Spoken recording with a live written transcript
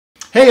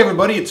Hey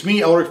everybody, it's me,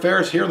 Elric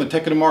Ferris here on the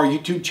Tech of Tomorrow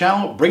YouTube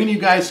channel, bringing you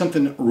guys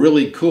something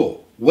really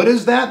cool. What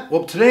is that?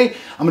 Well, today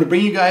I'm going to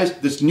bring you guys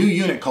this new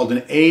unit called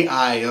an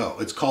AIO.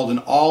 It's called an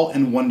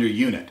All-in-Wonder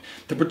unit.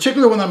 The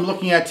particular one I'm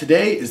looking at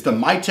today is the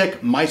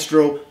Mitac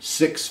Maestro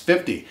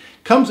 650.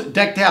 Comes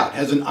decked out,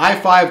 has an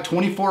i5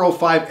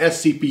 2405S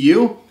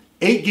CPU,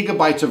 8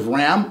 gigabytes of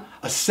RAM,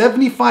 a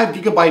 75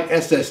 gigabyte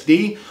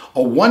SSD,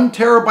 a 1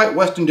 terabyte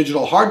Western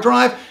Digital hard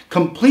drive,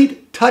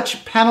 complete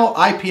touch panel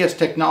IPS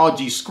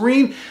technology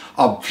screen.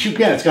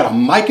 Again, it's got a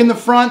mic in the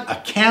front,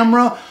 a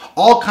camera,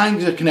 all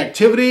kinds of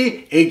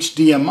connectivity,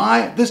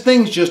 HDMI. This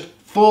thing's just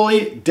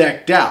fully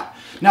decked out.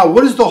 Now,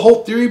 what is the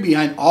whole theory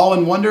behind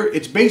All-in-Wonder?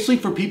 It's basically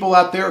for people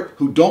out there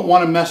who don't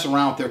want to mess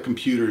around with their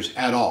computers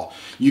at all.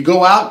 You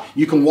go out,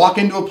 you can walk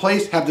into a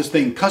place, have this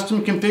thing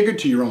custom configured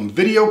to your own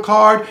video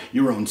card,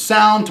 your own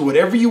sound, to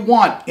whatever you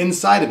want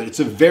inside of it. It's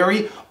a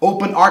very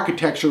open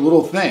architecture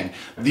little thing.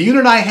 The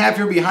unit I have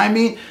here behind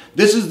me,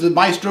 this is the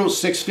Maestro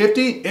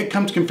 650. It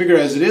comes configured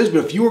as it is,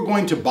 but if you were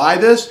going to buy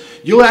this,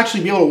 you'll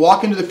actually be able to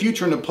walk into the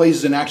future into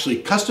places and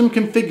actually custom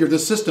configure the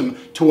system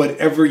to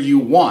whatever you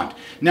want.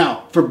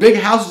 Now, for big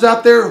houses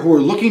out there who are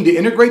looking to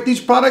integrate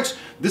these products,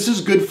 this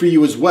is good for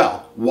you as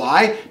well.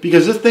 Why?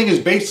 Because this thing is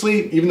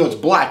basically, even though it's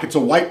black, it's a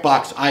white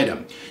box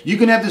item. You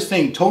can have this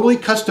thing totally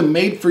custom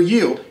made for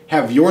you,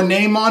 have your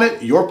name on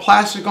it, your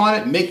plastic on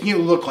it, making it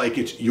look like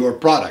it's your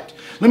product.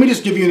 Let me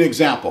just give you an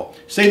example.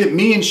 Say that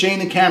me and Shane,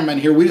 the cameraman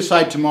here, we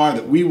decide tomorrow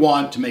that we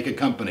want to make a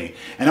company.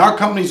 And our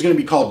company is going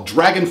to be called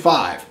Dragon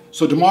 5.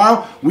 So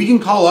tomorrow, we can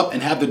call up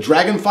and have the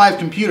Dragon 5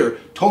 computer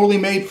totally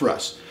made for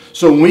us.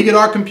 So when we get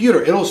our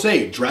computer, it'll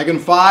say Dragon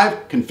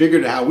 5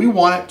 configured to how we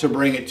want it to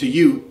bring it to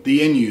you,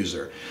 the end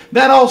user.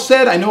 That all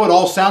said, I know it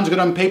all sounds good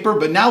on paper,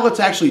 but now let's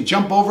actually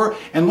jump over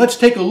and let's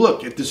take a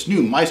look at this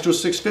new Maestro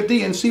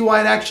 650 and see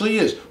why it actually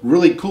is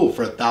really cool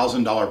for a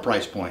 $1,000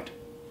 price point.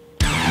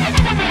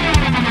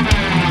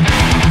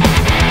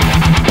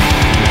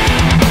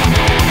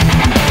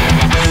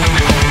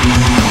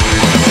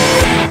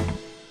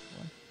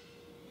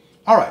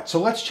 All right, so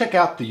let's check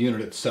out the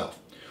unit itself.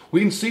 We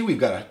can see we've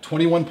got a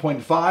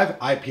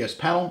 21.5 IPS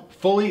panel,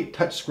 fully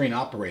touchscreen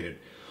operated.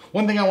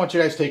 One thing I want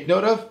you guys to take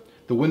note of,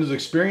 the Windows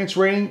Experience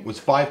rating was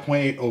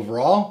 5.8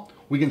 overall.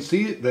 We can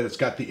see that it's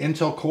got the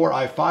Intel Core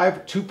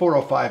i5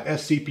 2405S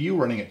CPU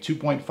running at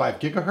 2.5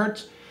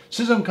 gigahertz.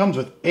 System comes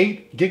with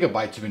 8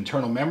 gigabytes of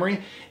internal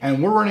memory,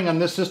 and we're running on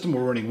this system,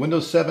 we're running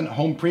Windows 7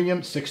 Home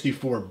Premium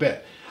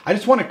 64-bit. I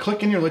just want to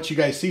click in here and let you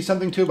guys see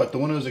something too about the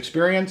Windows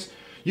Experience.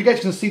 You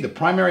guys can see the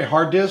primary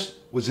hard disk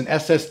was an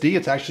SSD.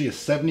 It's actually a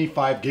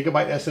 75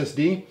 gigabyte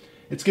SSD.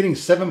 It's getting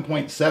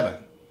 7.7.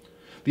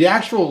 The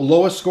actual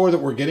lowest score that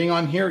we're getting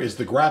on here is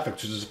the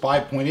graphics, which is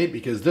 5.8,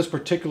 because this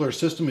particular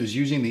system is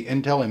using the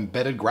Intel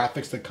embedded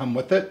graphics that come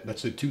with it.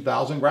 That's the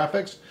 2000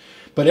 graphics.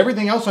 But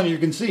everything else on here you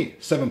can see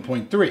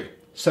 7.3,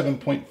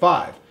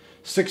 7.5,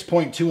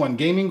 6.2 on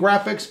gaming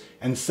graphics,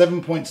 and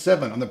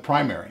 7.7 on the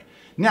primary.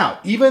 Now,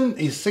 even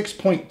a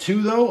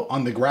 6.2 though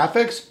on the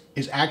graphics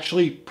is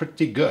actually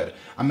pretty good.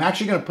 I'm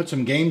actually going to put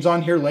some games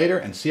on here later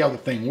and see how the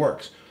thing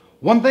works.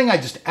 One thing I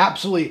just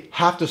absolutely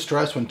have to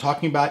stress when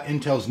talking about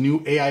Intel's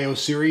new AIO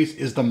series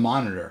is the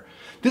monitor.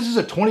 This is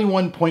a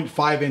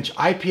 21.5-inch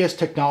IPS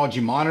technology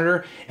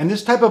monitor, and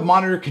this type of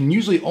monitor can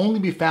usually only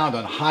be found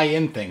on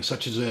high-end things,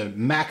 such as a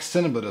Mac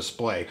Cinema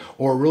display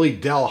or a really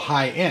Dell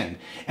high-end.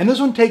 And this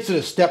one takes it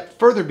a step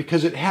further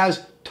because it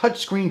has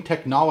touchscreen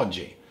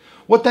technology.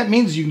 What that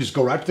means is you can just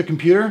go right to the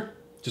computer,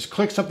 just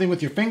click something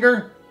with your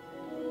finger,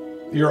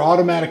 you're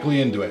automatically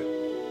into it.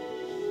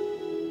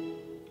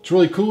 It's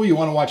really cool. You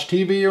want to watch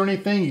TV or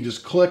anything, you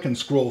just click and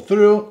scroll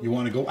through. You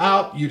want to go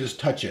out, you just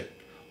touch it.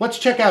 Let's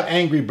check out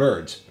Angry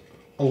Birds.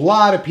 A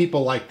lot of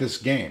people like this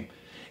game.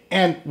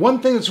 And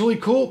one thing that's really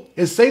cool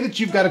is say that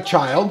you've got a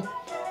child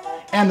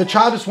and the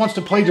child just wants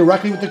to play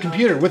directly with the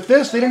computer. With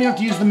this, they don't even have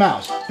to use the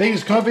mouse. They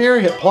just come over here,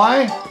 hit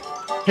play,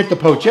 hit the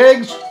poach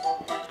eggs,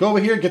 go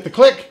over here, get the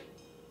click,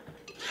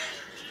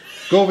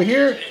 go over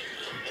here,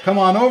 come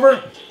on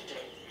over,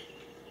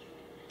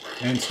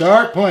 and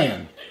start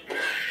playing.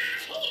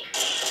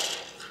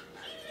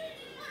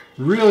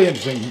 Really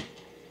interesting.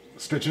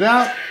 Stretch it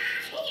out.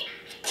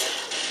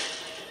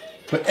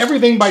 But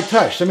everything by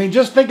touch. I mean,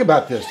 just think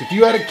about this. If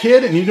you had a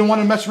kid and you didn't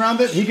want to mess around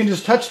with it, he can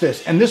just touch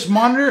this. And this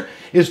monitor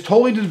is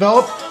totally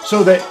developed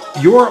so that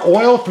your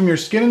oil from your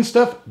skin and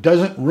stuff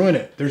doesn't ruin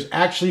it. There's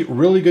actually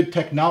really good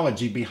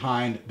technology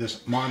behind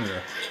this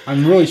monitor.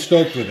 I'm really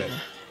stoked with it.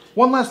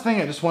 One last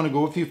thing I just want to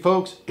go with you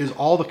folks is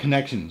all the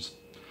connections.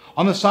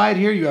 On the side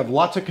here, you have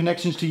lots of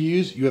connections to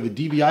use. You have a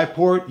DVI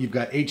port, you've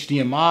got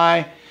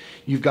HDMI,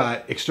 you've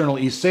got external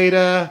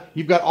eSATA,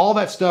 you've got all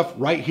that stuff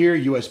right here,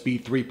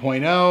 USB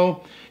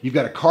 3.0, you've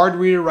got a card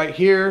reader right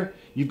here,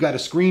 you've got a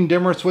screen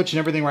dimmer switch and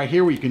everything right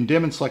here where you can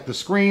dim and select the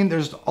screen.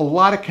 There's a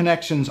lot of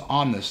connections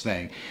on this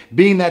thing.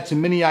 Being that it's a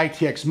mini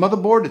ITX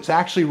motherboard, it's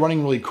actually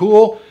running really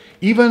cool.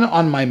 Even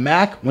on my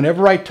Mac,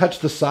 whenever I touch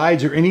the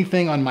sides or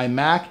anything on my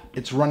Mac,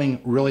 it's running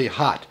really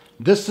hot.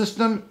 This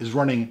system is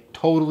running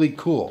totally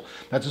cool.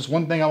 That's just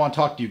one thing I want to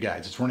talk to you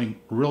guys. It's running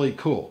really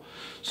cool.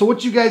 So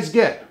what you guys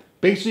get,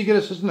 Basically, you get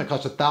a system that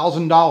costs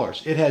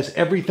 $1,000. It has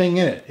everything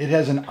in it. It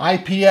has an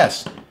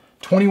IPS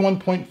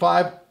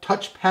 21.5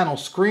 touch panel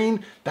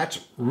screen.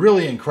 That's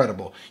really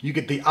incredible. You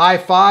get the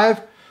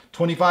i5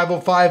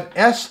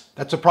 2505S.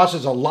 That's a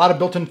processor, a lot of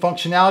built-in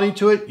functionality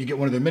to it. You get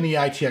one of the mini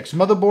ITX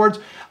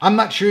motherboards. I'm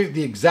not sure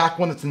the exact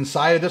one that's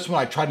inside of this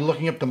one. I tried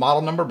looking up the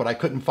model number, but I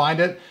couldn't find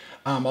it.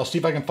 I'll see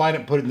if I can find it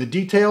and put it in the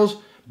details.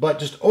 But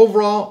just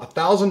overall,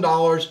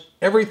 $1,000,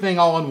 everything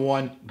all in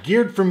one,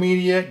 geared for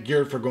media,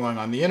 geared for going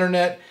on the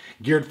internet,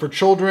 geared for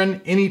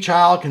children. Any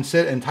child can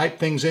sit and type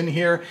things in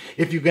here.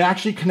 If you can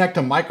actually connect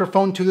a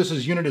microphone to this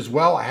unit as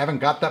well, I haven't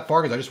got that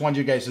far because I just wanted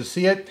you guys to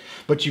see it,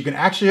 but you can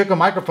actually hook a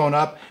microphone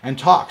up and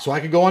talk. So I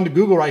could go onto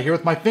Google right here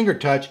with my finger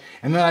touch,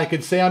 and then I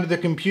could say onto the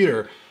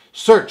computer,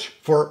 search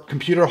for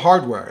computer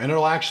hardware, and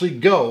it'll actually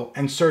go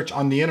and search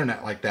on the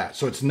internet like that.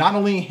 So it's not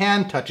only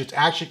hand touch, it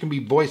actually can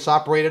be voice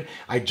operated.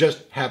 I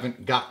just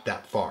haven't got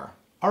that far.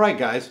 All right,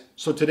 guys,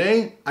 so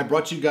today I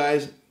brought you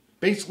guys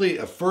basically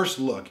a first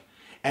look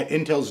at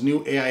Intel's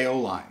new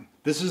AIO line.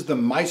 This is the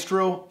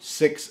Maestro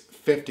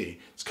 650.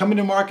 It's coming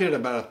to market at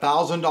about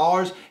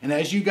 $1,000, and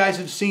as you guys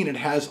have seen, it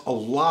has a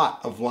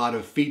lot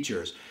of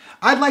features.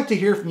 I'd like to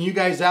hear from you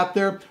guys out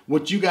there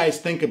what you guys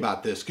think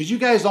about this, because you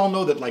guys all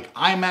know that like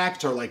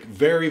iMacs are like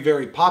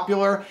very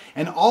popular,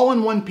 and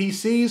all-in-one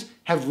PCs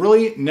have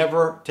really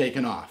never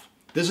taken off.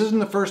 This isn't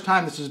the first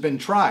time this has been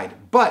tried,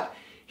 but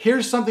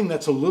here's something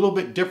that's a little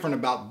bit different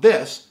about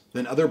this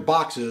than other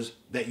boxes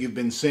that you've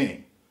been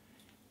seeing.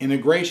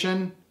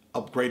 Integration,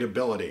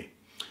 upgradability.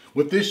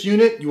 With this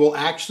unit, you will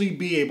actually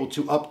be able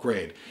to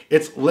upgrade.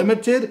 It's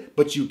limited,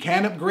 but you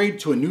can upgrade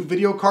to a new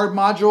video card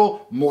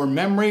module, more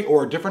memory,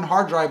 or a different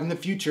hard drive in the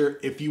future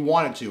if you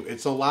wanted to.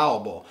 It's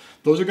allowable.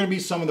 Those are going to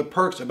be some of the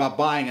perks about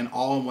buying an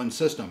all-in-one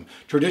system.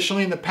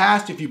 Traditionally in the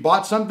past, if you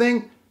bought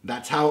something,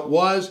 that's how it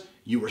was.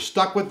 You were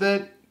stuck with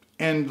it,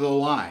 end of the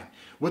line.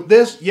 With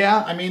this,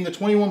 yeah, I mean the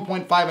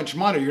 21.5 inch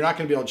monitor, you're not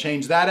going to be able to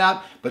change that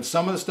out, but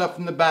some of the stuff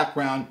in the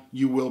background,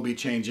 you will be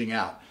changing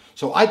out.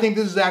 So I think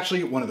this is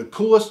actually one of the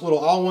coolest little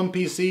all-in-one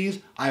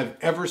PCs I've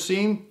ever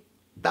seen.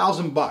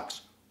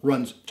 $1,000.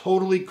 Runs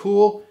totally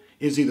cool.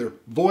 Is either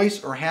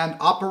voice or hand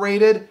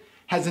operated.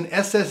 Has an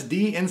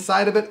SSD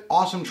inside of it.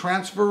 Awesome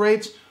transfer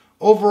rates.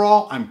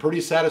 Overall, I'm pretty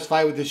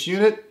satisfied with this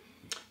unit.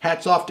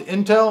 Hats off to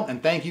Intel,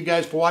 and thank you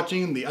guys for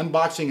watching the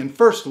unboxing and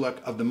first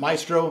look of the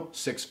Maestro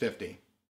 650.